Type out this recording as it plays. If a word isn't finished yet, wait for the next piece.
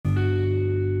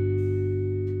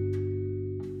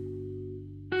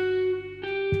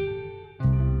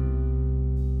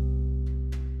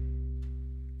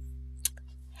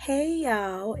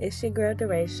y'all, it's your girl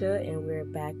Derecha, and we're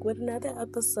back with another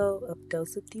episode of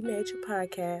Dose of D Nature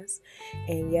Podcast.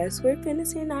 And yes, we're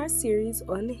finishing our series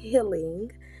on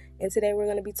healing, and today we're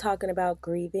going to be talking about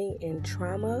grieving and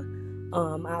trauma.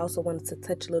 I also wanted to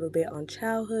touch a little bit on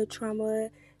childhood trauma,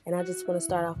 and I just want to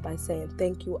start off by saying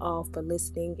thank you all for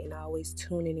listening and always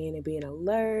tuning in and being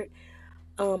alert.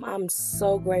 I'm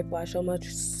so grateful.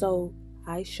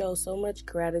 I show so much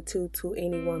gratitude to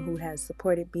anyone who has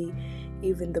supported me,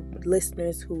 even the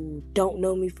listeners who don't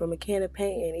know me from a can of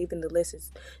paint, and even the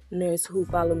listeners who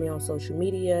follow me on social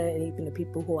media, and even the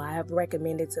people who I have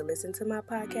recommended to listen to my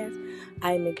podcast.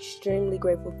 I am extremely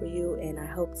grateful for you, and I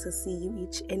hope to see you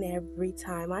each and every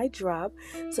time I drop,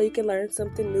 so you can learn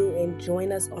something new and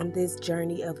join us on this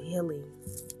journey of healing.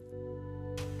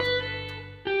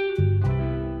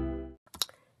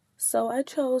 So I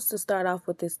chose to start off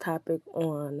with this topic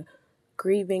on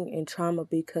grieving and trauma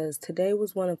because today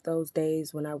was one of those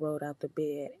days when I rolled out the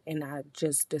bed and I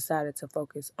just decided to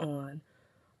focus on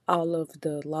all of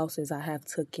the losses I have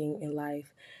taken in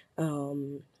life,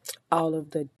 all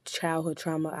of the childhood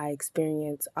trauma I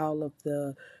experienced, all of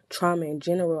the trauma in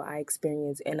general I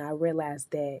experienced, and I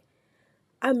realized that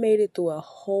I made it through a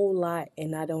whole lot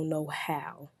and I don't know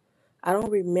how. I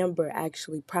don't remember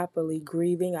actually properly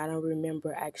grieving. I don't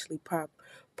remember actually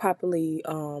properly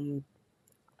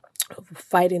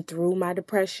fighting through my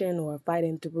depression or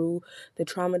fighting through the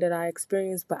trauma that I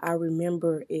experienced, but I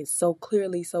remember it so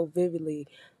clearly, so vividly,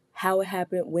 how it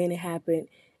happened, when it happened,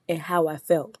 and how I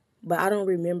felt. But I don't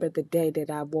remember the day that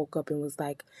I woke up and was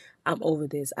like, I'm over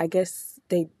this. I guess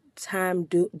time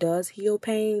does heal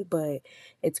pain, but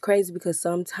it's crazy because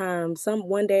sometimes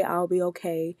one day I'll be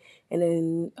okay, and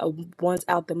then once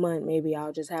out the month maybe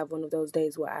I'll just have one of those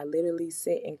days where I literally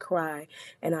sit and cry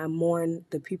and I mourn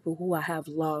the people who I have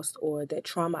lost or that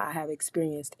trauma I have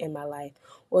experienced in my life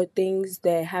or things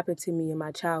that happened to me in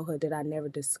my childhood that I never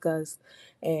discussed.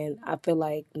 And I feel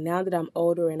like now that I'm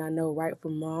older and I know right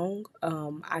from wrong,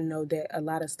 I know that a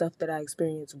lot of stuff that I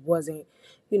experienced wasn't,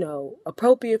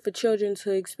 appropriate for children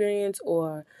to experience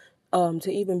or to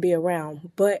even be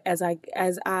around. But as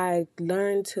I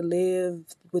learned to live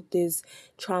with this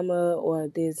trauma or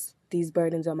these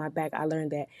burdens on my back, I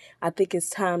learned that I think it's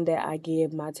time that I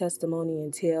give my testimony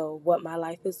and tell what my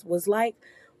life was like,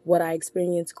 what I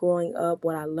experienced growing up,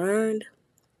 what I learned,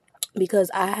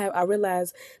 because I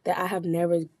realized that I have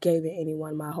never given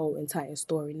anyone my whole entire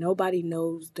story. Nobody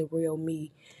knows the real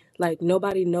me. Like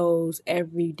nobody knows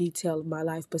every detail of my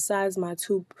life besides my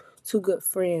two good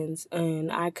friends,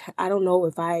 and I don't know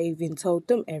if I even told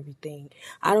them everything.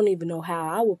 I don't even know how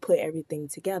I would put everything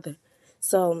together.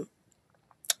 So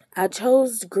I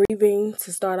chose grieving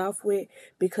to start off with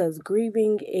because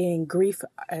grieving and grief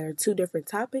are two different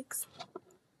topics.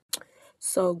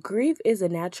 So, grief is a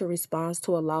natural response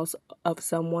to a loss of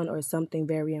someone or something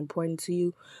very important to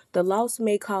you. The loss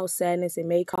may cause sadness, it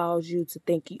may cause you to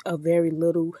think of very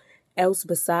little else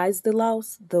besides the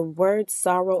loss. The words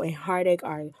sorrow and heartache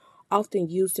are often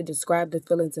used to describe the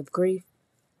feelings of grief.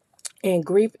 And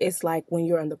grief is like when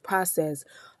you're in the process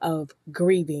of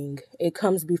grieving. It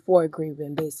comes before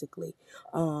grieving, basically.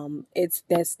 It's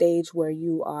that stage where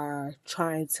you are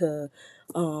trying to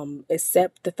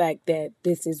accept the fact that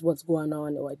this is what's going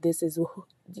on, or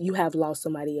you have lost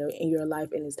somebody in your life,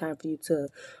 and it's time for you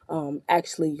to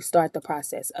actually start the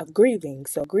process of grieving.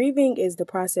 So, grieving is the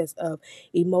process of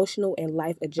emotional and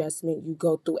life adjustment you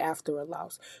go through after a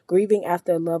loss. Grieving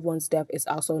after a loved one's death is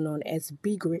also known as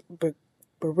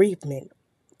bereavement.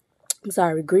 I'm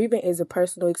sorry, grieving is a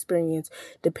personal experience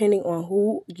depending on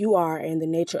who you are and the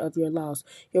nature of your loss.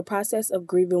 Your process of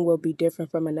grieving will be different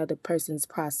from another person's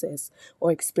process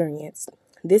or experience.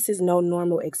 This is no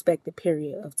normal expected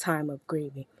period of time of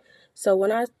grieving. So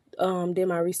when I did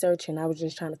my research and I was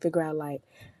just trying to figure out like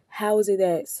how is it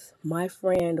that my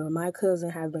friend or my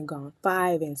cousin have been gone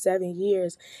 5 and 7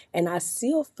 years and I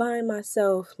still find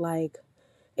myself like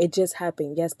it just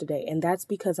happened yesterday, and that's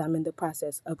because I'm in the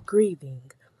process of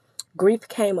grieving. Grief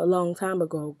came a long time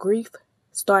ago. Grief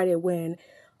started when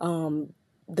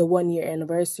the 1 year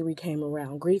anniversary came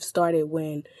around. Grief started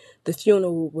when the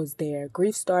funeral was there.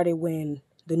 Grief started when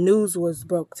the news was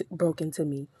broken to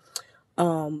me.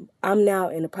 I'm now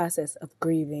in the process of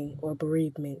grieving or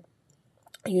bereavement.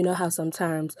 You know how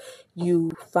sometimes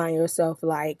you find yourself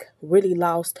like really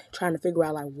lost trying to figure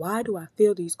out like why do I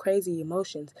feel these crazy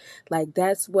emotions? Like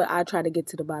that's what I try to get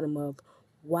to the bottom of.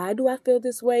 Why do I feel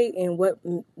this way, and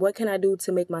what can I do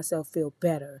to make myself feel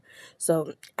better?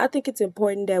 So I think it's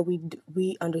important that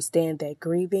we understand that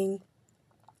grieving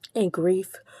and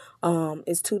grief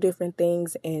is two different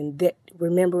things, and that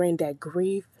remembering that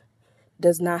grief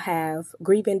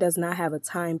grieving does not have a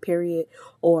time period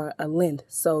or a length.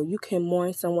 So you can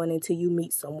mourn someone until you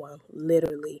meet someone,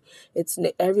 literally. It's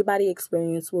everybody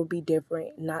experience will be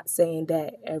different. Not saying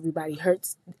that everybody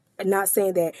hurts, not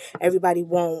saying that everybody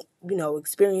won't,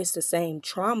 experience the same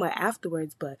trauma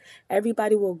afterwards, but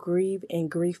everybody will grieve and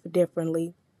grieve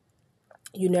differently.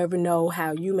 You never know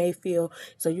how you may feel,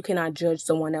 so you cannot judge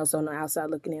someone else on the outside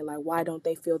looking in like, why don't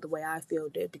they feel the way I feel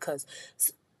did? Because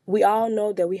we all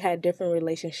know that we had different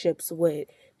relationships with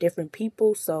different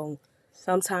people, so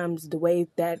sometimes the way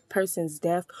that person's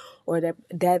death or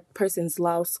that person's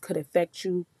loss could affect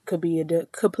you could be a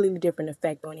completely different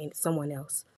effect on someone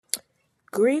else.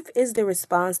 Grief is the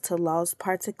response to loss,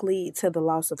 particularly to the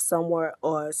loss of someone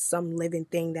or some living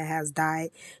thing that has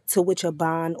died, to which a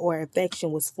bond or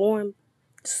affection was formed.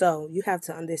 So you have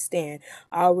to understand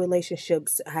our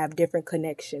relationships have different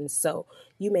connections. So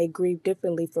you may grieve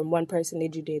differently from one person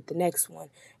than you did the next one.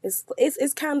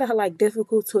 It's kind of like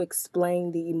difficult to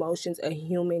explain the emotions a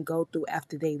human go through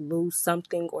after they lose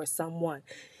something or someone.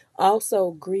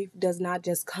 Also, grief does not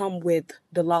just come with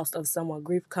the loss of someone.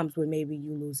 Grief comes with maybe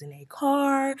you losing a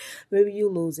car, maybe you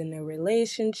losing a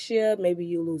relationship, maybe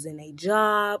you losing a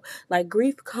job. Like,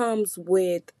 grief comes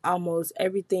with almost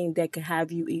everything that can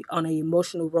have you on an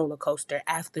emotional roller coaster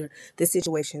after the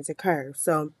situations occur.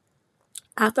 So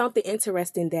I found it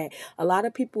interesting that a lot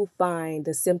of people find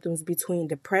the symptoms between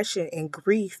depression and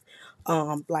grief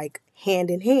like hand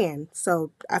in hand.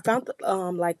 So I found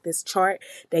like this chart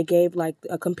that gave like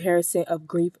a comparison of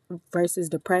grief versus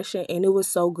depression, and it was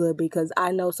so good because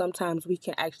I know sometimes we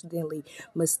can accidentally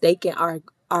mistaken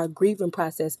our grieving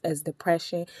process as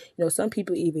depression. Some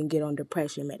people even get on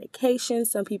depression medication.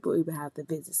 Some people even have to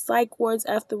visit psych wards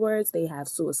afterwards. They have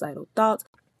suicidal thoughts.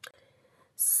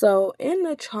 So in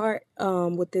the chart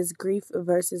with this grief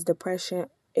versus depression,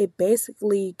 it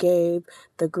basically gave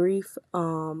the grief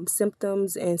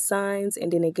symptoms and signs,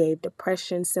 and then it gave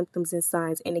depression symptoms and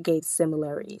signs, and it gave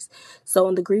similarities. So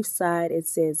on the grief side, it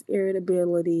says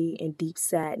irritability and deep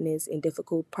sadness and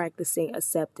difficult practicing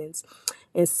acceptance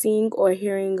and seeing or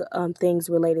hearing things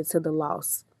related to the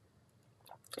loss.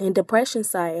 In depression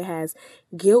side, it has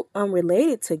guilt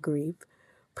unrelated to grief,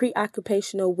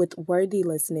 preoccupational with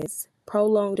worthlessness,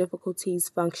 prolonged difficulties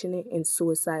functioning, and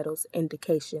suicidal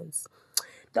indications.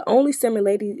 The only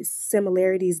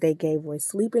similarities they gave were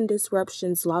sleeping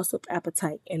disruptions, loss of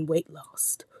appetite, and weight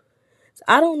loss. So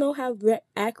I don't know how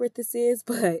accurate this is,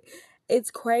 but it's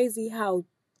crazy how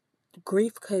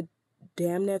grief could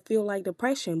damn near feel like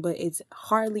depression, but it's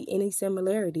hardly any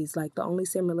similarities. Like, the only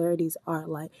similarities are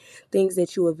like things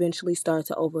that you eventually start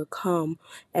to overcome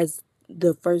as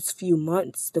the first few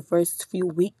months, the first few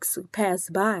weeks pass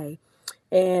by.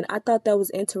 And I thought that was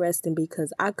interesting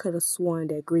because I could have sworn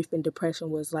that grief and depression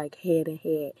was like head and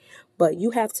head. But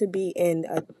you have to be in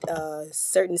a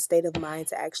certain state of mind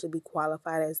to actually be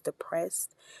qualified as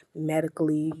depressed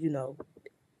medically.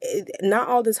 Not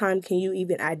all the time can you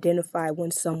even identify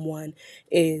when someone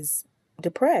is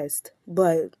depressed,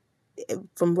 but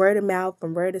from word of mouth,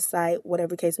 from word of sight,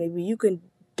 whatever case may be, you can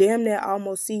damn near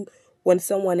almost see when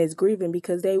someone is grieving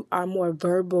because they are more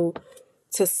verbal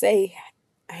to say,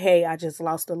 hey, I just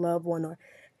lost a loved one, or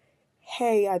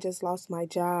hey, I just lost my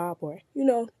job, or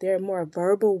they're more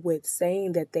verbal with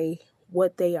saying that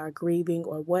what they are grieving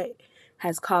or what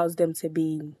has caused them to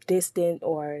be distant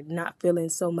or not feeling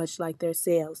so much like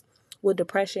themselves. With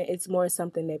depression, it's more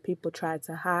something that people try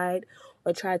to hide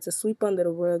or try to sweep under the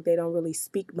rug. They don't really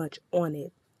speak much on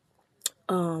it.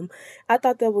 I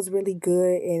thought that was really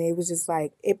good, and it was just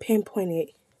like it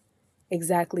pinpointed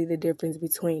exactly the difference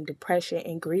between depression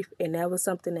and grief, and that was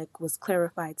something that was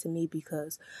clarified to me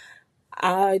because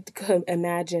I could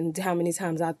imagine how many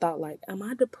times I thought, like, am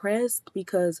I depressed?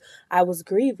 Because I was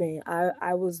grieving.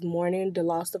 I was mourning the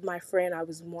loss of my friend. I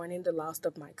was mourning the loss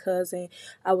of my cousin.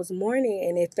 I was mourning,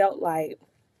 and it felt like,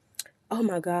 oh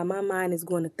my God, my mind is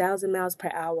going 1,000 miles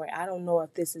per hour. I don't know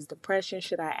if this is depression.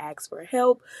 Should I ask for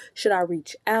help? Should I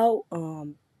reach out?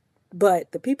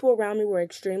 But the people around me were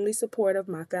extremely supportive,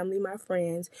 my family, my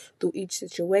friends, through each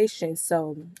situation.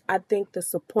 So I think the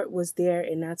support was there,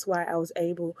 and that's why I was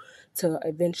able to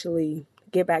eventually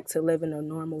get back to living a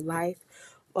normal life.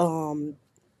 Um,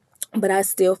 but I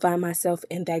still find myself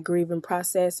in that grieving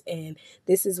process, and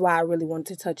this is why I really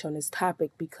wanted to touch on this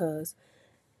topic because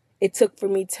it took for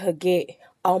me to get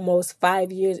almost 5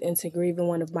 years into grieving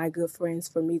one of my good friends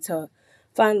for me to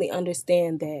finally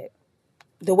understand that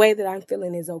the way that I'm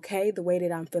feeling is okay. The way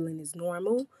that I'm feeling is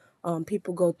normal.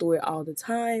 People go through it all the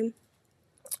time.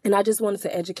 And I just wanted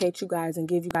to educate you guys and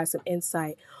give you guys some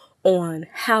insight on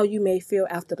how you may feel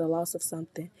after the loss of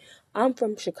something. I'm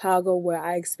from Chicago where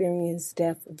I experience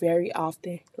death very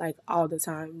often, like all the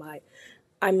time. Like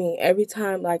I mean, every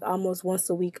time, like almost once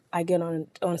a week, I get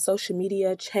on social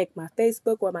media, check my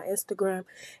Facebook or my Instagram,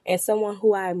 and someone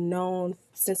who I've known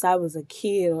since I was a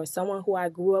kid, or someone who I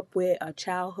grew up with, a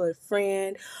childhood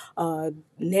friend, a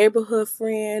neighborhood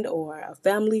friend, or a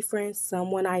family friend,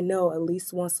 someone I know at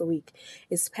least once a week,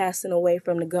 is passing away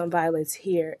from the gun violence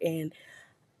here, and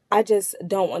I just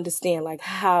don't understand, like,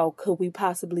 how could we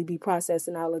possibly be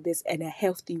processing all of this at a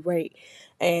healthy rate?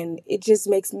 And it just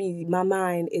makes me, my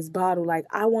mind is bottled. Like,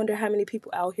 I wonder how many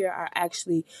people out here are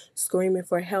actually screaming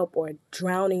for help or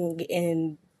drowning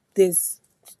in this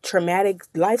traumatic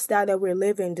lifestyle that we're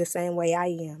living the same way I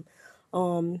am.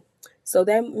 Um, so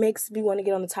that makes me want to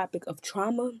get on the topic of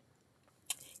trauma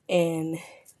and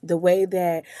the way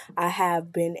that I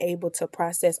have been able to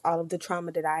process all of the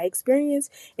trauma that I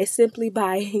experienced is simply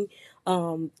by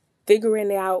um,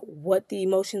 figuring out what the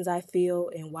emotions I feel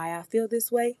and why I feel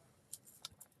this way.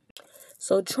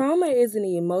 So, trauma is an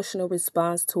emotional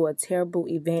response to a terrible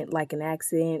event like an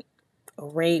accident, a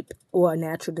rape, or a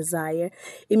natural desire.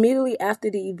 Immediately after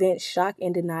the event, shock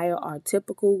and denial are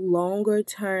typical. Longer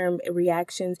term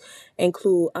reactions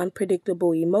include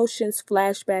unpredictable emotions,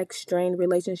 flashbacks, strained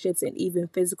relationships, and even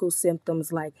physical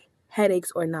symptoms like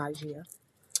headaches or nausea.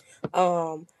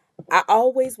 Um, I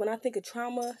always, when I think of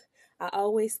trauma, I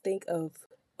always think of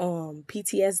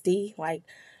PTSD. Like,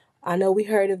 I know we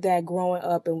heard of that growing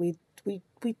up, and we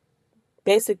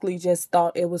basically just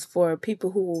thought it was for people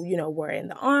who, were in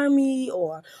the army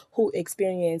or who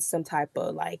experienced some type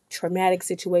of like traumatic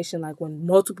situation, like when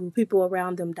multiple people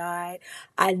around them died.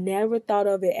 I never thought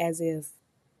of it as if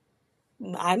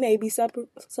I may be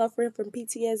suffering from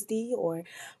PTSD, or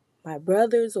my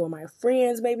brothers or my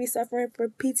friends may be suffering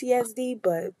from PTSD,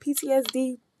 but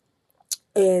PTSD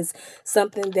is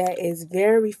something that is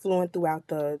very fluent throughout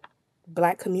the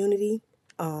Black community.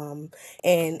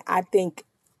 And I think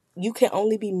you can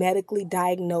only be medically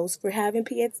diagnosed for having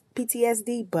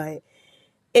PTSD, but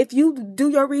if you do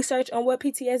your research on what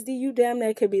PTSD, you damn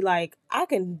near could be like, I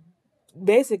can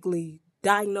basically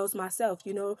diagnose myself.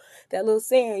 You know that little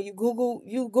saying, you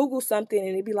Google something and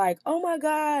it'd be like, oh my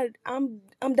God, I'm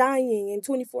dying in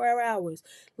 24 hours.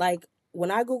 Like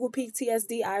when I Google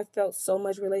PTSD, I felt so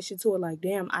much relation to it. Like,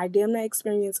 damn, I damn near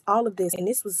experienced all of this, and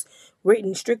this was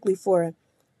written strictly for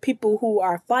people who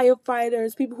are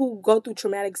firefighters, people who go through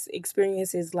traumatic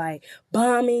experiences like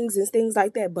bombings and things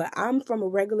like that. But I'm from a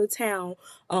regular town,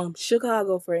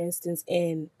 Chicago, for instance,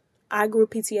 and I grew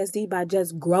PTSD by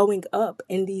just growing up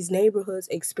in these neighborhoods,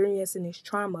 experiencing this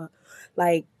trauma.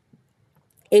 Like,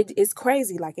 it's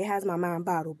crazy. Like, it has my mind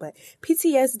bottled. But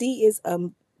PTSD is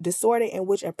a disorder in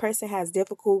which a person has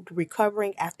difficulty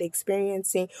recovering after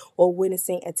experiencing or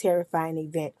witnessing a terrifying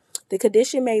event. The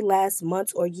condition may last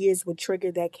months or years with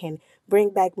trigger that can bring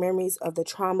back memories of the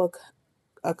trauma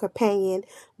accompanied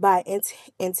by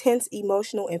intense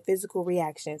emotional and physical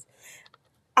reactions.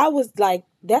 I was like,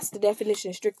 that's the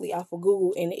definition strictly off of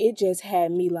Google, and it just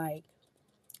had me like,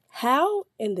 how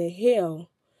in the hell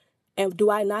and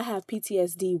do I not have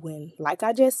PTSD when, like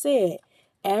I just said,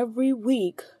 every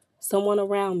week someone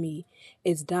around me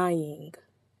is dying?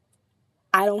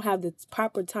 I don't have the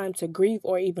proper time to grieve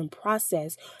or even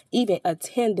process, even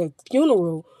attend the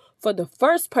funeral for the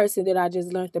first person that I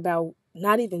just learned about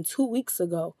not even 2 weeks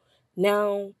ago.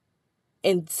 Now,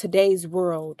 in today's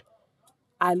world,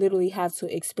 I literally have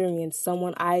to experience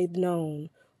someone I've known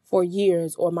for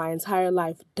years or my entire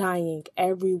life dying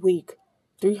every week,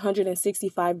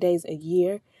 365 days a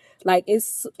year. Like,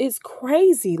 it's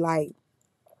crazy. Like,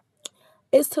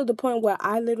 it's to the point where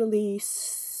I literally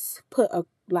put a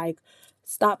like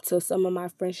stop to some of my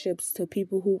friendships to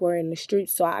people who were in the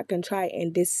streets so I can try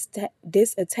and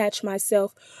disattach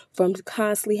myself from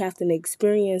constantly having to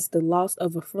experience the loss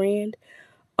of a friend,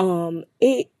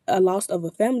 it a loss of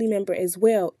a family member as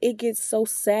well. It gets so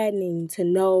saddening to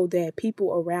know that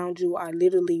people around you are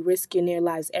literally risking their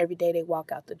lives every day they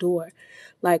walk out the door.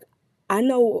 Like, I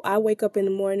know I wake up in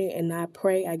the morning and I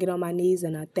pray, I get on my knees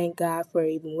and I thank God for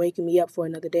even waking me up for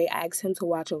another day. I ask him to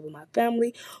watch over my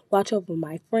family, watch over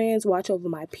my friends, watch over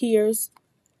my peers,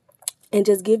 and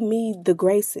just give me the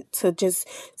grace to just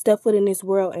step foot in this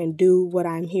world and do what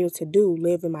I'm here to do,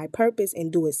 live in my purpose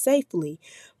and do it safely.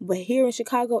 But here in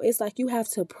Chicago, it's like you have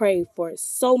to pray for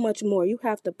so much more. You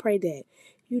have to pray that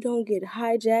you don't get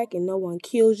hijacked and no one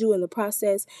kills you in the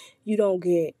process. You don't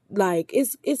get like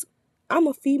it's I'm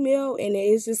a female, and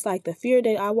it's just like the fear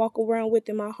that I walk around with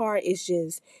in my heart is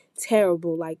just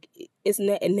terrible. Like, it's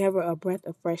never a breath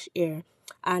of fresh air.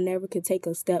 I never could take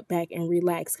a step back and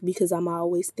relax because I'm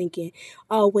always thinking,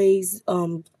 always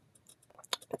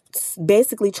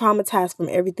basically traumatized from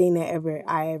everything that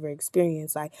I ever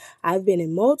experienced. Like, I've been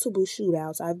in multiple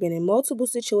shootouts. I've been in multiple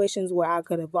situations where I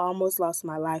could have almost lost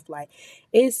my life. Like,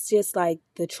 it's just like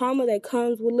the trauma that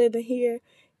comes with living here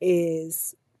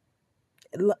is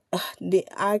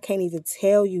I can't even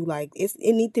tell you. Like, it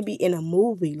need to be in a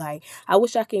movie. Like, I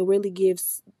wish I can really give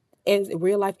in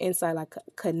real life insight, like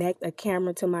connect a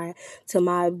camera to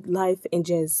my life and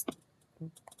just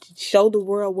show the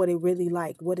world what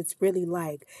it's really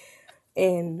like.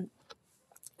 And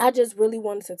I just really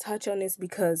wanted to touch on this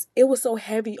because it was so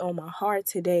heavy on my heart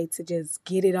today to just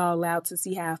get it all out to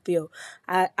see how I feel.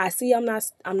 I see I'm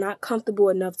not comfortable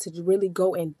enough to really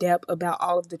go in depth about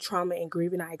all of the trauma and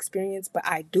grieving I experienced, but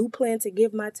I do plan to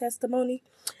give my testimony.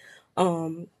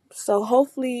 So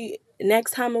hopefully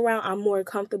next time around I'm more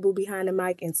comfortable behind the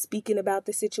mic and speaking about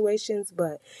the situations.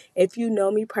 But if you know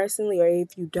me personally or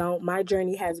if you don't, my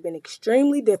journey has been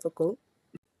extremely difficult.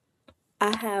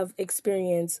 I have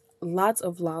experienced lots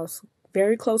of loss.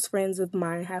 Very close friends of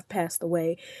mine have passed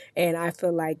away, and I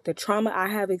feel like the trauma I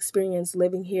have experienced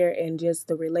living here and just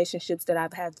the relationships that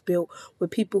I've have built with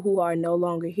people who are no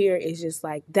longer here is just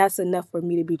like that's enough for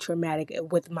me to be traumatic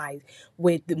with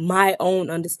my own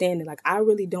understanding. Like, I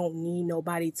really don't need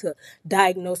nobody to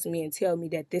diagnose me and tell me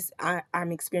that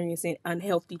I'm experiencing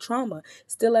unhealthy trauma.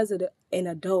 Still, as an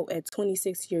adult at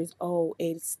 26 years old,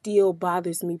 it still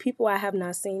bothers me. People I have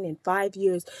not seen in 5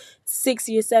 years, 6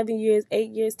 years, 7 years, 8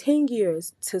 years, 10 years,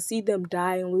 to see them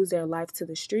die and lose their life to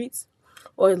the streets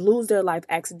or lose their life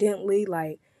accidentally,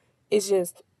 like, it's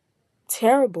just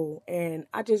terrible. And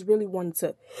I just really wanted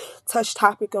to touch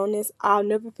topic on this. I'll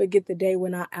never forget the day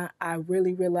when I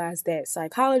really realized that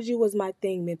psychology was my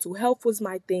thing, mental health was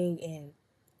my thing, and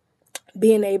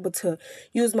being able to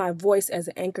use my voice as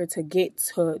an anchor to get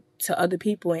to other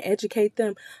people and educate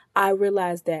them. I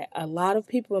realized that a lot of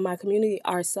people in my community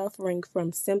are suffering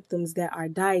from symptoms that are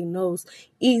diagnosed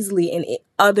easily in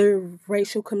other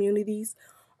racial communities,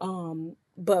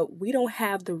 but we don't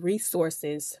have the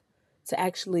resources to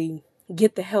actually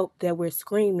get the help that we're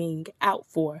screaming out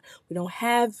for. We don't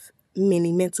have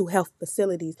many mental health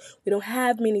facilities. We don't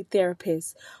have many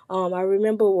therapists. I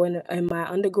remember when in my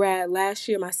undergrad last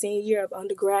year, my senior year of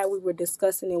undergrad, we were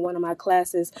discussing in one of my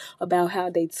classes about how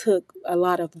they took a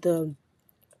lot of the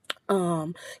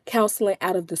counseling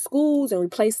out of the schools and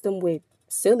replaced them with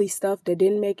silly stuff that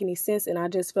didn't make any sense. And I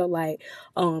just felt like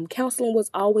counseling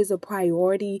was always a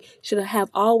priority, should have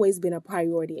always been a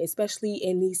priority, especially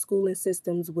in these schooling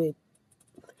systems with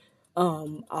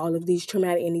all of these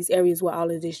traumatic in these areas where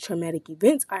all of these traumatic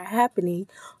events are happening.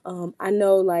 I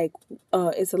know, like,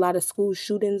 it's a lot of school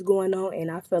shootings going on,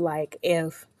 and I feel like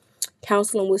if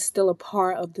counseling was still a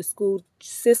part of the school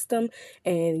system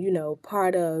and,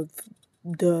 part of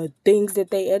the things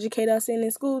that they educate us in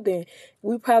school, then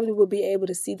we probably would be able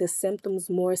to see the symptoms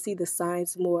more, see the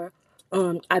signs more.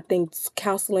 I think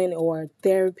counseling or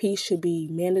therapy should be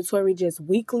mandatory just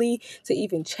weekly to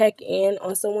even check in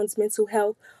on someone's mental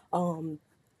health. Um,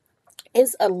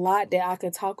 it's a lot that I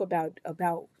could talk about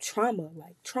trauma.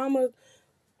 Like, trauma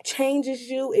changes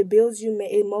you, it builds you,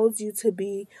 it molds you to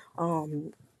be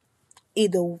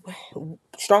either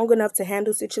strong enough to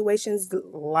handle situations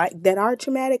like that are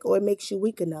traumatic, or it makes you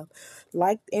weak enough.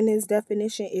 Like in its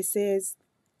definition, it says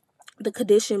the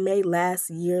condition may last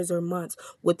years or months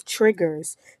with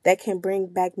triggers that can bring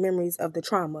back memories of the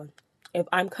trauma. If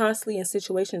I'm constantly in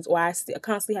situations where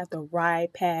constantly have to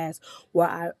ride past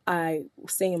where I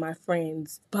seen my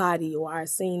friend's body, or I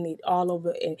seen it all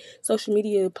over, and social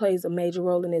media plays a major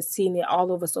role in it, seeing it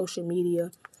all over social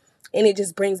media, and it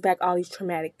just brings back all these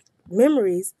traumatic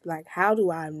memories. Like, how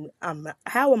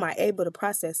am I able to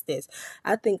process this?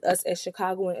 I think us as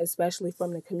Chicagoans, especially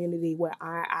from the community where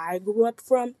I grew up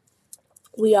from,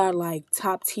 we are like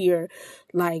top tier,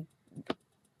 like,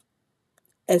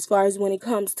 as far as when it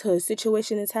comes to a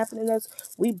situation that's happening to us,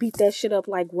 we beat that shit up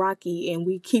like Rocky and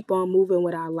we keep on moving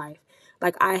with our life.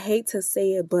 Like, I hate to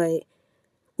say it, but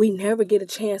we never get a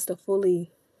chance to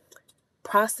fully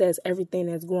process everything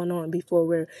that's going on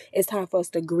before it's time for us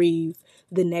to grieve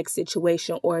the next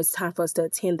situation, or it's time for us to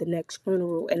attend the next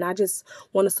funeral. And I just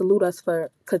want to salute us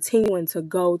for continuing to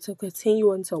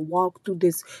walk through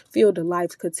this field of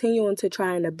life, continuing to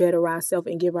trying to better ourselves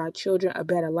and give our children a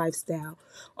better lifestyle.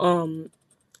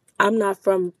 I'm not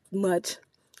from much.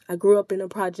 I grew up in the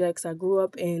projects. I grew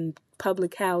up in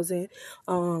public housing.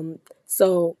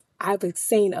 So I've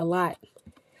seen a lot.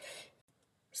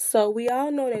 So we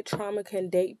all know that trauma can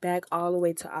date back all the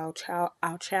way to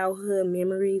our childhood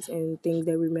memories and things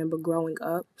that we remember growing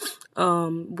up.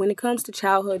 When it comes to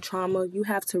childhood trauma, you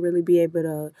have to really be able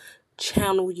to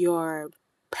channel your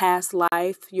past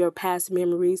life, your past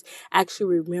memories,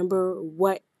 actually remember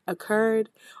what occurred,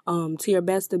 to your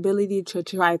best ability to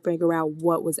try and figure out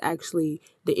what was actually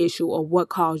the issue or what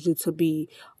caused you to be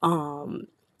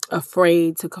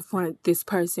afraid to confront this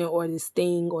person or this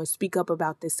thing or speak up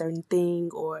about this certain thing.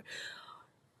 Or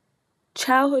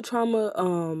childhood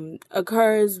trauma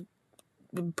occurs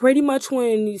pretty much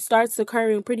when it starts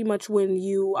occurring pretty much when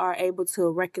you are able to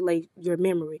regulate your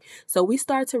memory. So we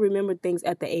start to remember things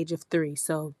at the age of 3.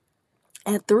 So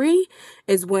at 3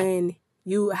 is when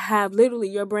you have literally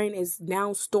your brain is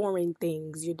now storing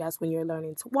things. That's when you're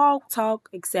learning to walk, talk,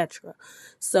 etc.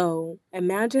 So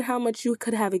imagine how much you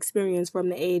could have experienced from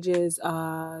the ages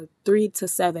 3 to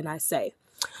 7, I say,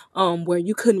 where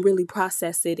you couldn't really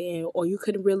process it or you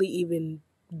couldn't really even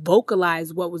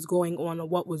vocalize what was going on or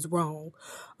what was wrong.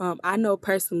 I know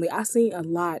personally, I seen a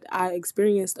lot. I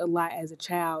experienced a lot as a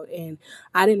child, and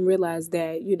I didn't realize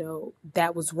that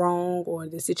that was wrong or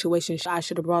the situation. I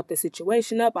should have brought the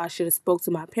situation up. I should have spoke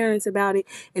to my parents about it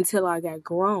until I got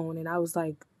grown, and I was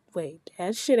like, wait,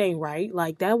 that shit ain't right.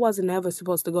 Like that wasn't ever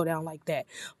supposed to go down like that.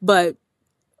 But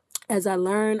as I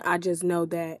learn, I just know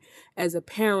that as a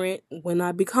parent, when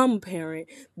I become a parent,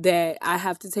 that I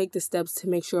have to take the steps to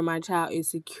make sure my child is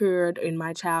secured and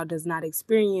my child does not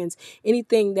experience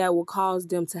anything that will cause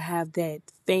them to have that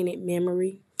fainted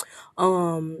memory.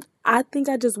 I think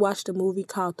I just watched a movie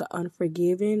called The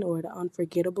Unforgiven or The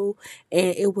Unforgettable,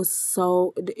 and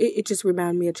it just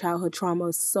reminded me of childhood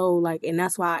trauma. So like, and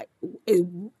that's why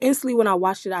instantly when I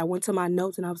watched it, I went to my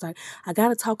notes and I was like, I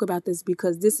gotta talk about this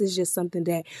because this is just something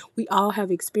that we all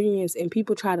have experienced, and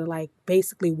people try to like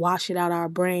basically wash it out our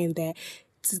brain that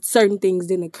certain things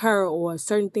didn't occur or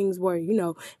certain things were,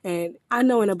 and I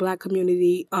know in a Black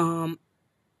community,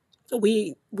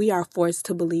 we are forced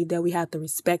to believe that we have to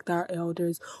respect our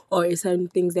elders, or it's certain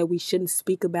things that we shouldn't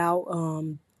speak about.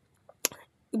 A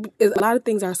lot of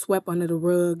things are swept under the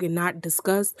rug and not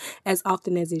discussed as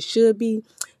often as it should be.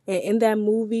 And in that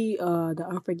movie, The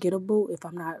Unforgettable, if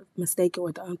I'm not mistaken,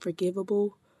 or The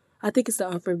Unforgivable, I think it's The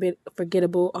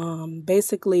Unforgettable.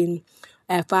 Basically,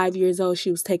 at 5 years old,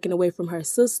 she was taken away from her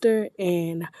sister,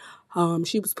 and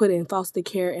she was put in foster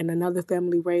care, and another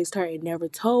family raised her and never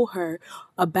told her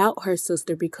about her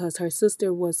sister because her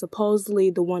sister was supposedly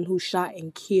the one who shot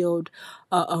and killed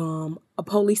a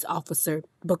police officer.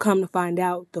 But come to find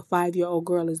out, the 5-year-old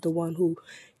girl is the one who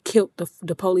killed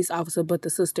the police officer, but the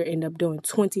sister ended up doing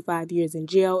 25 years in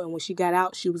jail. And when she got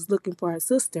out, she was looking for her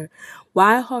sister.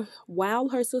 While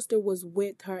her sister was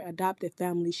with her adopted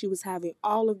family, she was having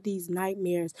all of these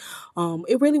nightmares.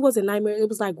 It really wasn't nightmare. It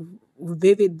was like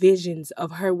vivid visions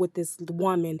of her with this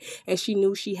woman, and she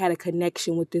knew she had a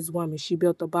connection with this woman. She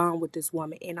built a bond with this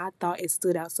woman, and I thought it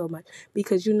stood out so much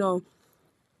because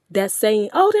that saying,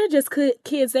 oh, they're just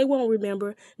kids, they won't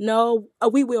remember. No,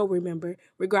 we will remember,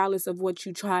 regardless of what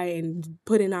you try and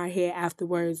put in our head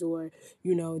afterwards, or,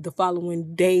 the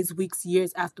following days, weeks,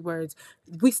 years afterwards.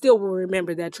 We still will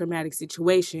remember that traumatic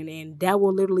situation, and that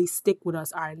will literally stick with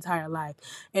us our entire life.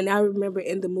 And I remember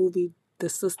in the movie, the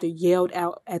sister yelled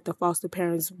out at the foster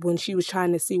parents when she was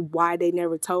trying to see why they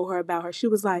never told her about her. She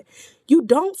was like, you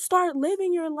don't start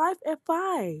living your life at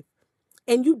 5.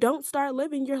 And you don't start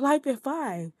living your life at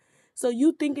 5. So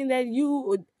you thinking that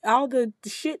all the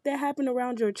shit that happened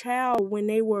around your child when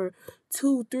they were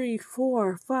 2, 3,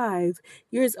 4, 5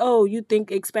 years old,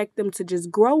 expect them to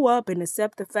just grow up and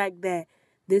accept the fact that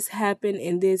this happened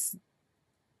and this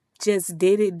just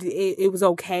did it was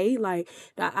okay. Like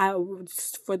I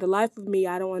for the life of me,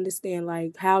 I don't understand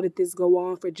like how did this go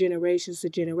on for generations to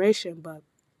generation. But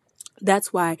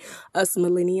that's why us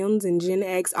millenniums and Gen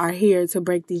X are here to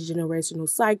break these generational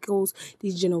cycles,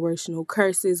 these generational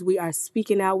curses. We are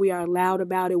speaking out. We are loud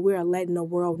about it. We are letting the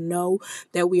world know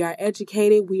that we are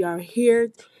educated. We are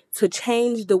here to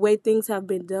change the way things have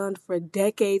been done for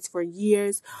decades, for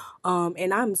years.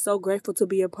 And I'm so grateful to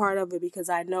be a part of it because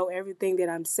I know everything that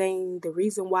I'm saying, the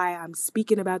reason why I'm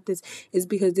speaking about this is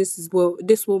because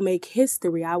this will make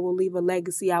history. I will leave a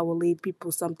legacy. I will leave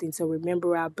people something to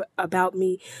remember about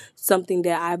me, something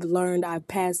that I've learned, I've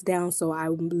passed down. So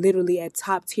I'm literally at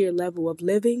top tier level of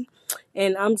living.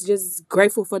 And I'm just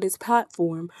grateful for this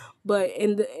platform. But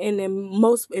in the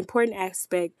most important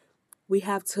aspect, we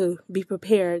have to be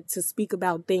prepared to speak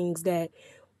about things that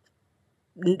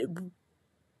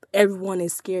everyone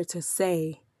is scared to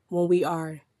say when we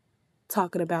are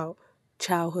talking about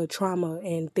childhood trauma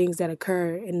and things that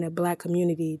occur in the Black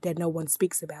community that no one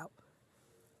speaks about.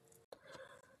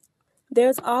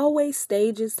 There's always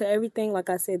stages to everything. Like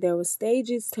I said, there were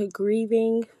stages to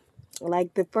grieving.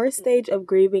 Like the first stage of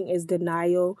grieving is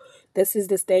denial. This is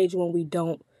the stage when we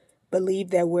don't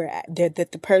believe that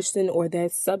that the person or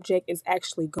that subject is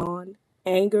actually gone.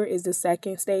 Anger is the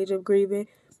second stage of grieving.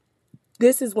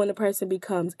 This is when the person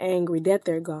becomes angry that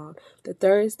they're gone. The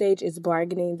third stage is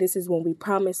bargaining. This is when we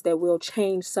promise that we'll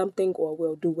change something or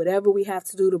we'll do whatever we have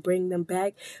to do to bring them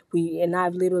back. And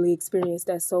I've literally experienced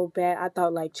that so bad. I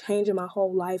thought like changing my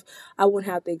whole life, I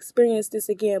wouldn't have to experience this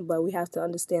again. But we have to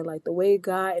understand like the way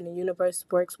God and the universe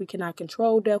works. We cannot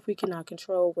control death. We cannot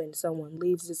control when someone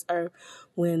leaves this earth,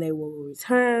 when they will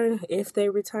return, if they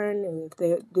return, and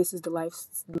if this is the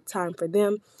lifetime for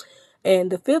them.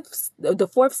 And the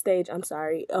fourth stage, I'm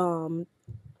sorry,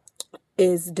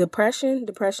 is depression.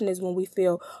 Depression is when we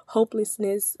feel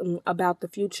hopelessness about the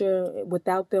future.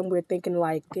 Without them, we're thinking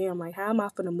like, damn, like how am I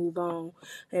gonna move on?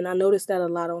 And I noticed that a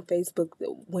lot on Facebook.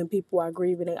 When people are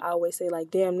grieving, they always say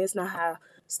like, damn, this not how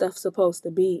stuff's supposed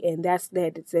to be. And that's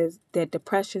that. It says that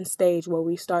depression stage where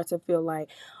we start to feel like,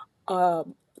 uh,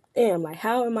 damn, like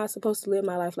how am I supposed to live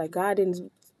my life? Like God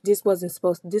didn't. This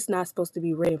not supposed to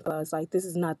be written for us. Like this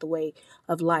is not the way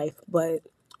of life. But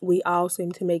we all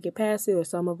seem to make it past it, or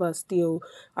some of us still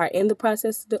are in the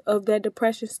process of that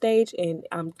depression stage. And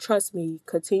trust me,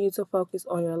 continue to focus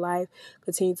on your life,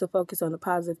 continue to focus on the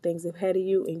positive things ahead of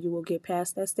you, and you will get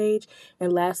past that stage.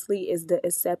 And lastly is the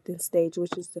acceptance stage,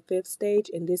 which is the fifth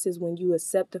stage, and this is when you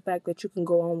accept the fact that you can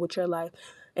go on with your life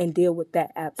and deal with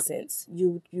that absence.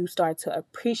 You start to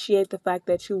appreciate the fact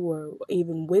that you were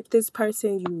even with this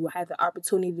person. You had the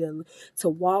opportunity to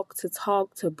walk, to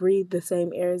talk, to breathe the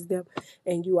same air as them,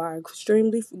 and you are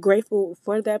extremely grateful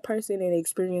for that person and the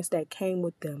experience that came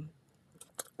with them.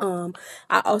 Um,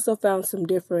 I also found some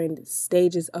different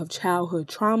stages of childhood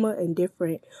trauma and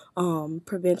different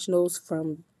preventionals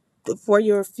for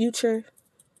your future.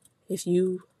 If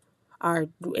you are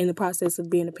in the process of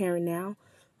being a parent now,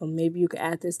 maybe you could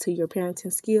add this to your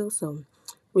parenting skills. So,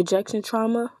 rejection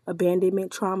trauma,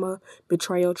 abandonment trauma,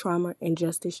 betrayal trauma, and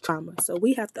justice trauma. So,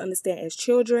 we have to understand as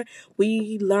children,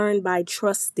 we learn by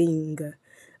trusting.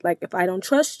 Like, if I don't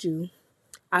trust you,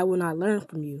 I will not learn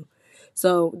from you.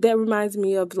 So, that reminds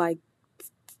me of like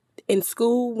in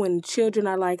school when children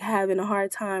are like having a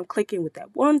hard time clicking with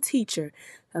that one teacher.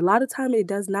 A lot of time it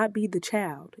does not be the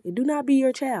child. It do not be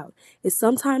your child. It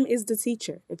sometimes is the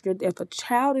teacher. If a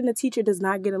child and a teacher does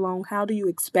not get along, how do you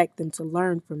expect them to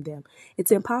learn from them? It's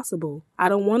impossible. I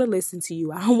don't want to listen to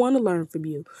you. I don't want to learn from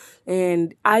you.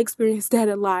 And I experienced that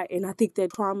a lot, and I think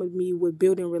that traumatized me with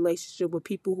building relationship with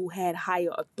people who had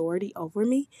higher authority over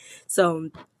me. So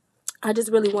I just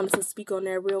really wanted to speak on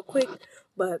that real quick.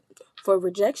 But for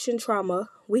rejection trauma,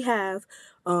 we have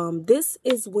this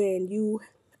is when you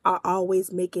are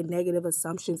always making negative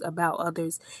assumptions about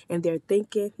others and their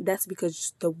thinking. That's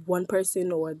because the one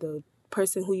person or the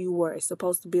person who you were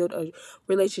supposed to build a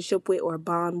relationship with or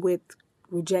bond with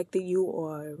rejected you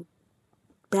or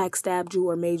backstabbed you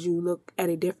or made you look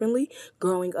at it differently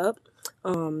growing up.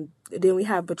 Then we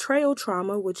have betrayal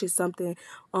trauma, which is something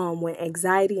when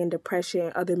anxiety and depression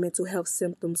and other mental health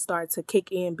symptoms start to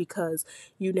kick in because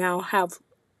you now have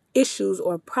issues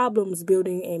or problems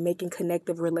building and making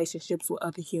connective relationships with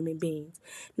other human beings.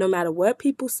 No matter what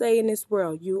people say in this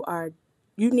world, you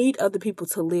need other people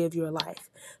to live your life.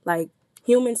 Like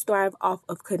humans thrive off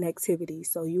of connectivity.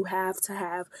 So you have to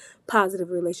have positive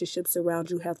relationships around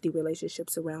you, healthy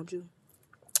relationships around you.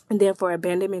 And then for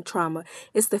abandonment trauma,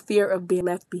 it's the fear of being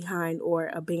left behind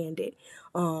or abandoned.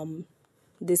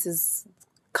 This is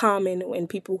common in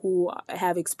people who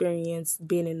have experienced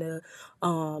being in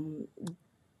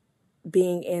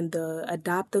the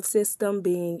adoptive system,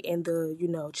 being in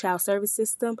the child service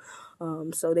system.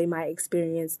 So they might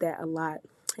experience that a lot.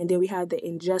 And then we have the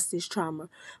injustice trauma,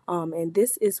 and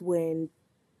this is when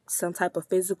some type of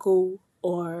physical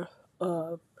or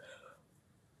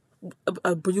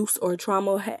abuse or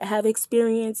trauma have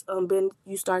experienced, then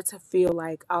you start to feel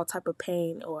like all type of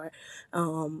pain or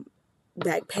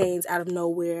back pains out of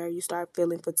nowhere. You start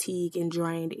feeling fatigue and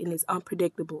drained, and it's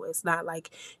unpredictable. It's not like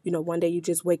one day you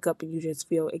just wake up and you just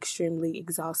feel extremely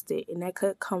exhausted, and that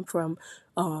could come from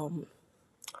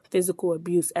physical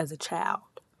abuse as a child.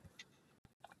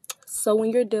 So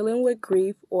when you're dealing with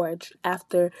grief or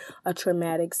after a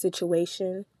traumatic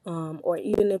situation, or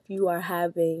even if you are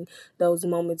having those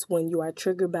moments when you are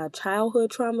triggered by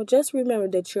childhood trauma, just remember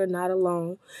that you're not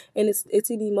alone, and it's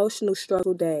an emotional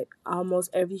struggle that almost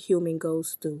every human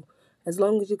goes through. As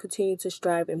long as you continue to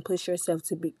strive and push yourself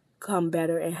to become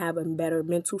better and have a better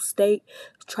mental state,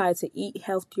 try to eat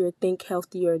healthier, think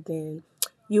healthier, then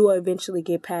you will eventually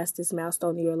get past this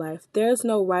milestone in your life. There is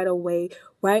no right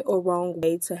or wrong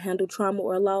way to handle trauma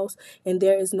or loss, and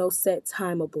there is no set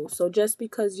timeable. So just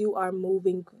because you are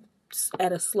moving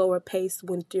at a slower pace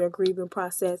with your grieving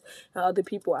process, and other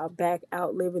people are back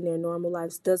out living their normal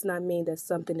lives, does not mean that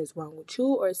something is wrong with you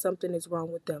or something is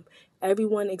wrong with them.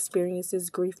 Everyone experiences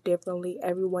grief differently.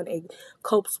 Everyone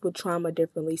copes with trauma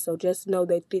differently. So just know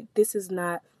that this is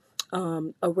not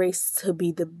a race to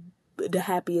be the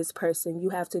happiest person. You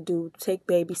have to take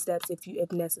baby steps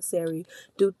if necessary.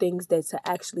 Do things that to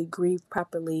actually grieve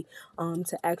properly,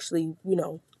 to actually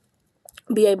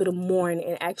be able to mourn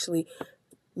and actually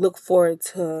look forward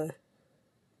to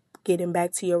getting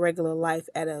back to your regular life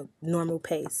at a normal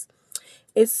pace.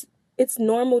 It's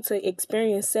normal to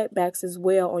experience setbacks as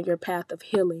well on your path of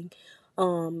healing.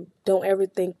 Don't ever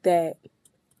think that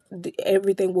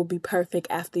everything will be perfect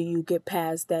after you get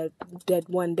past that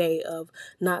one day of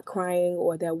not crying,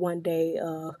 or that one day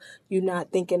of you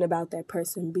not thinking about that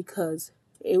person, because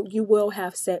you will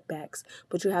have setbacks,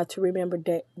 but you have to remember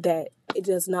that it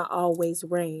does not always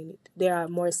rain. There are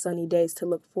more sunny days to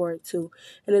look forward to,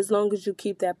 and as long as you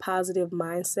keep that positive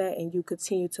mindset and you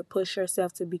continue to push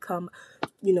yourself to become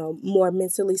more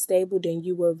mentally stable, then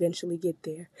you will eventually get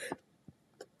there.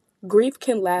 Grief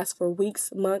can last for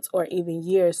weeks, months, or even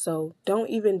years. So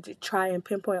don't even try and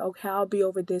pinpoint, okay, I'll be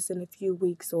over this in a few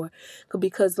weeks,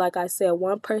 because like I said,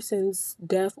 one person's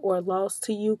death or loss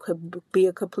to you could be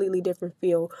a completely different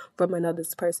feel from another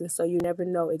person. So you never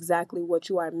know exactly what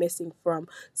you are missing from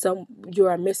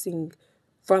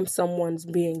someone's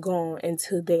being gone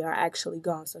until they are actually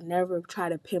gone. So never try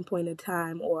to pinpoint a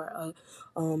time or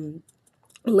a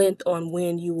length on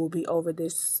when you will be over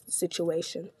this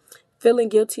situation. Feeling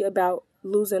guilty about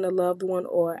losing a loved one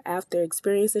or after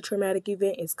experiencing a traumatic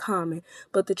event is common,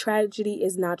 but the tragedy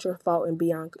is not your fault and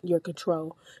beyond your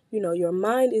control. Your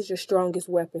mind is your strongest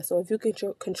weapon. So if you can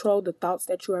control the thoughts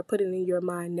that you are putting in your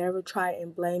mind, never try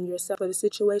and blame yourself for the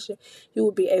situation, you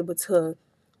will be able to,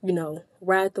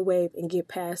 ride the wave and get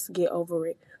over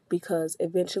it. Because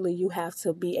eventually you have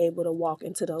to be able to walk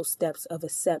into those steps of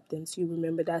acceptance. You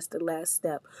remember that's the last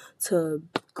step to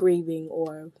grieving,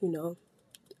 or,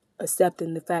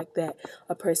 accepting the fact that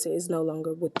a person is no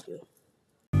longer with you.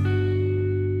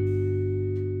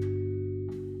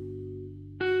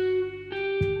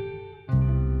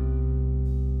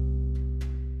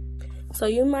 So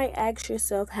you might ask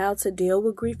yourself how to deal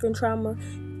with grief and trauma.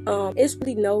 It's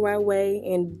really no right way,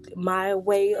 and my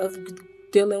way of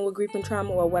dealing with grief and trauma,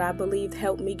 or what I believe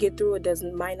helped me get through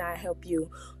it, might not help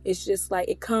you. It's just like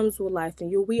it comes with life,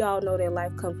 and we all know that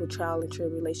life comes with trial and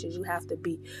tribulations. You have to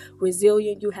be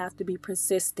resilient. You have to be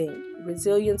persistent.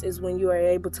 Resilience is when you are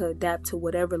able to adapt to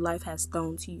whatever life has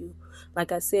thrown to you.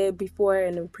 Like I said before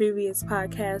in the previous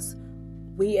podcast,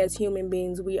 we as human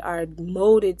beings, we are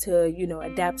molded to,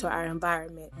 adapt to our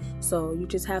environment. So you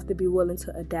just have to be willing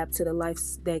to adapt to the life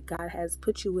that God has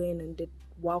put you in, and to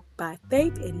walk by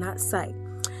faith and not sight.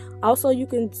 Also, you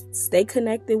can stay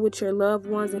connected with your loved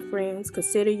ones and friends.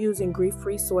 Consider using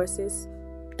grief-free sources.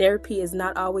 Therapy is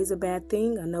not always a bad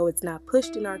thing. I know it's not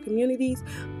pushed in our communities,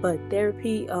 but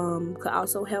therapy could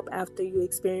also help after you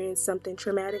experience something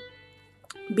traumatic.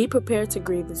 Be prepared to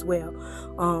grieve as well.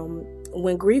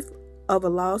 When grief of a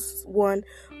loved one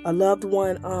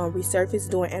resurface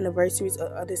during anniversaries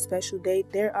or other special date,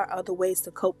 there are other ways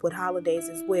to cope with holidays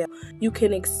as well. You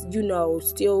can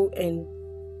still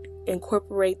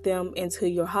incorporate them into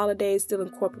your holidays, still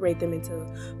incorporate them into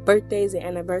birthdays and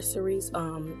anniversaries.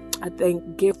 I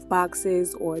think gift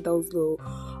boxes or those little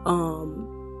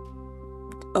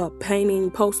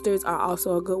painting posters are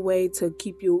also a good way to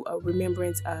keep you a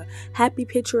remembrance, a happy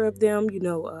picture of them,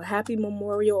 a happy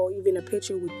memorial, or even a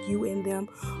picture with you in them.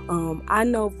 I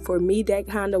know for me that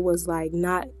kind of was like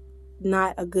not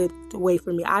a good way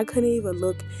for me. I couldn't even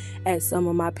look at some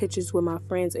of my pictures with my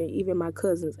friends and even my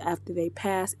cousins after they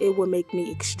passed. It would make me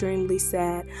extremely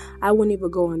sad. I wouldn't even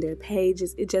go on their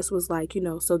pages. It just was like,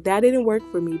 so that didn't work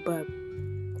for me. But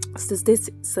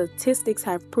statistics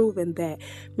have proven that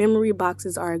memory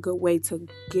boxes are a good way to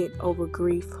get over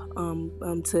grief,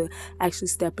 to actually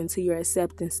step into your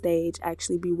acceptance stage,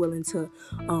 actually be willing to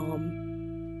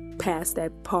pass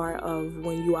that part of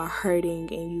when you are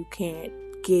hurting and you can't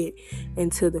get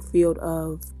into the field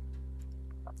of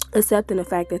accepting the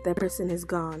fact that person is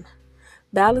gone.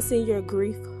 Balancing your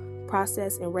grief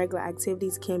process and regular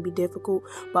activities can be difficult,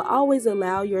 but always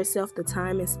allow yourself the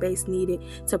time and space needed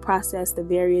to process the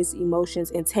various emotions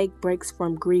and take breaks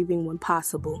from grieving when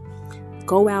possible.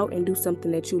 Go out and do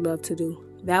something that you love to do.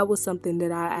 That was something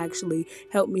that I actually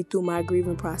helped me through my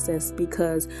grieving process,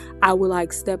 because I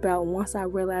would step out, and once I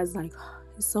realized there's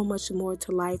so much more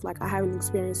to life, I haven't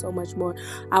experienced so much more,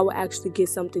 I will actually get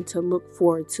something to look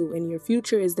forward to. And your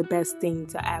future is the best thing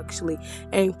to actually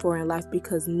aim for in life,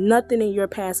 because nothing in your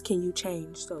past can you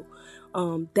change. So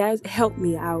That helped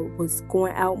me. I was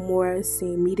going out more,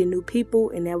 meeting new people,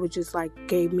 and that was just like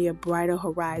gave me a brighter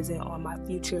horizon on my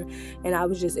future. And I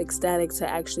was just ecstatic to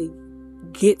actually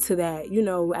get to that,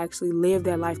 actually live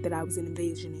that life that I was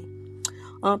envisioning.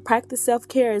 Practice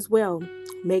self-care as well.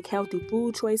 Make healthy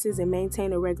food choices and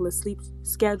maintain a regular sleep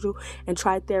schedule, and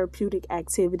try therapeutic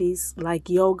activities like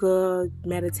yoga,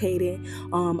 meditating.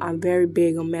 I'm very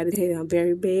big on meditating. I'm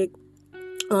very big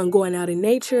on going out in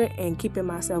nature and keeping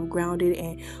myself grounded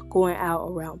and going out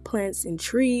around plants and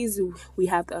trees. We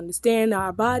have to understand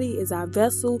our body is our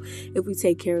vessel. If we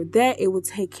take care of that, it will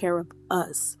take care of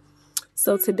us.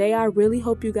 So today, I really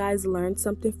hope you guys learned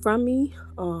something from me.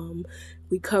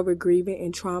 We covered grieving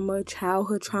and trauma,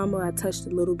 childhood trauma. I touched a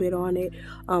little bit on it.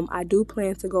 I do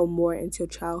plan to go more into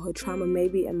childhood trauma,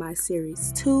 maybe in my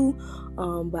series 2.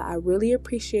 But I really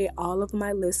appreciate all of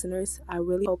my listeners. I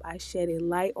really hope I shed a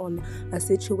light on a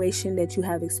situation that you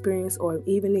have experienced or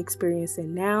even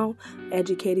experiencing now,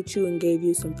 educated you and gave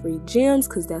you some free gems,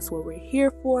 because that's what we're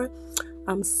here for.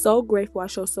 I'm so grateful. I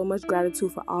show so much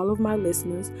gratitude for all of my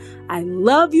listeners. I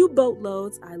love you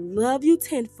boatloads. I love you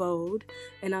tenfold.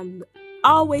 And I'm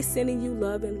always sending you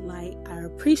love and light. I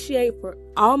appreciate for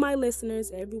all my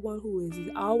listeners, everyone who is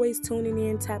always tuning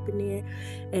in, tapping in.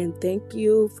 And thank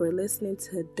you for listening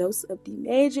to Dose of D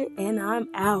Major. And I'm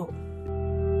out.